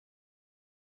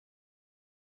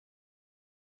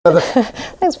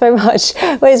Thanks very much.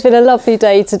 Well, it's been a lovely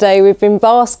day today. We've been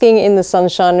basking in the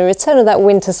sunshine, a return of that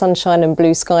winter sunshine and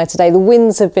blue sky today. The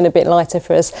winds have been a bit lighter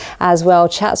for us as well.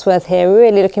 Chatsworth here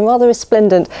really looking rather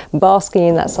resplendent, basking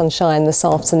in that sunshine this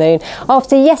afternoon.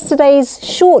 After yesterday's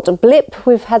short blip,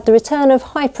 we've had the return of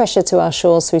high pressure to our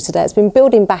shores through today. It's been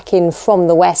building back in from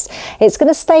the west. It's going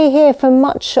to stay here for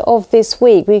much of this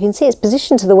week. You can see its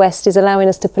position to the west is allowing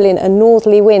us to pull in a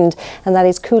northerly wind, and that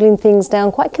is cooling things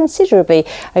down quite considerably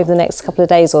over the next couple of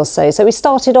days or so. So we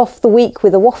started off the week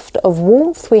with a waft of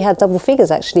warmth. We had double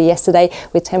figures actually yesterday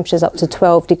with temperatures up to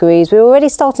 12 degrees. We're already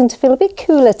starting to feel a bit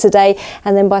cooler today,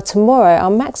 and then by tomorrow our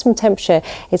maximum temperature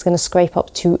is going to scrape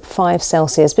up to 5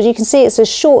 Celsius. But you can see it's a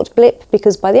short blip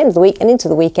because by the end of the week and into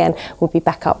the weekend we'll be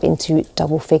back up into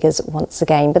double figures once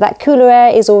again. But that cooler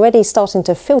air is already starting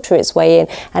to filter its way in,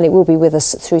 and it will be with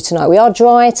us through tonight. We are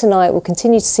dry tonight. We'll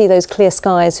continue to see those clear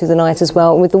skies through the night as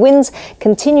well. And with the winds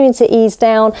continuing to ease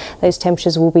down, those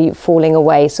temperatures will be falling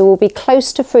away. So we'll be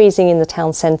close to freezing in the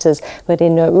town centres, but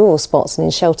in rural spots and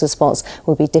in shelter spots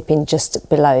we'll be dipping just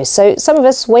below. So some of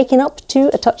us waking up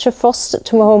to a touch of frost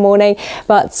tomorrow morning,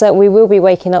 but we will be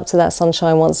waking up to that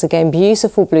sunshine once again.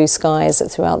 Beautiful blue skies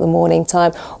throughout the morning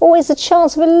time. Always a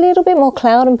chance of a little bit more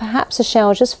cloud and perhaps a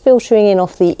shower just filtering in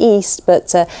off the east,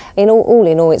 but all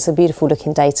in all it's a beautiful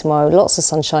looking day tomorrow. Lots of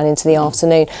sunshine into the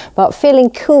afternoon, but feeling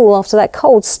cool after that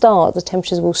cold start. The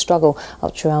temperatures will struggle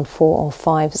up to around 4 or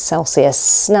 5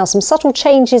 Celsius. Now some subtle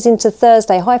changes into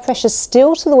Thursday. High pressure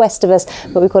still to the west of us,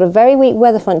 but we've got a very weak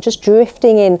weather front just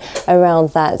drifting in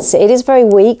around that. So it is very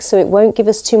weak, so it won't give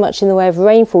us too much in the way of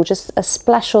rainfall, just a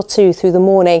splash or two through the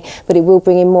morning, but it will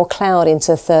bring in more cloud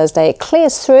into Thursday. It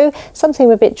clears through,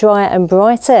 something a bit drier and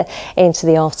brighter into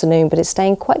the afternoon, but it's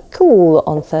staying quite cool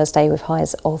on Thursday with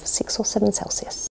highs of 6 or 7 Celsius.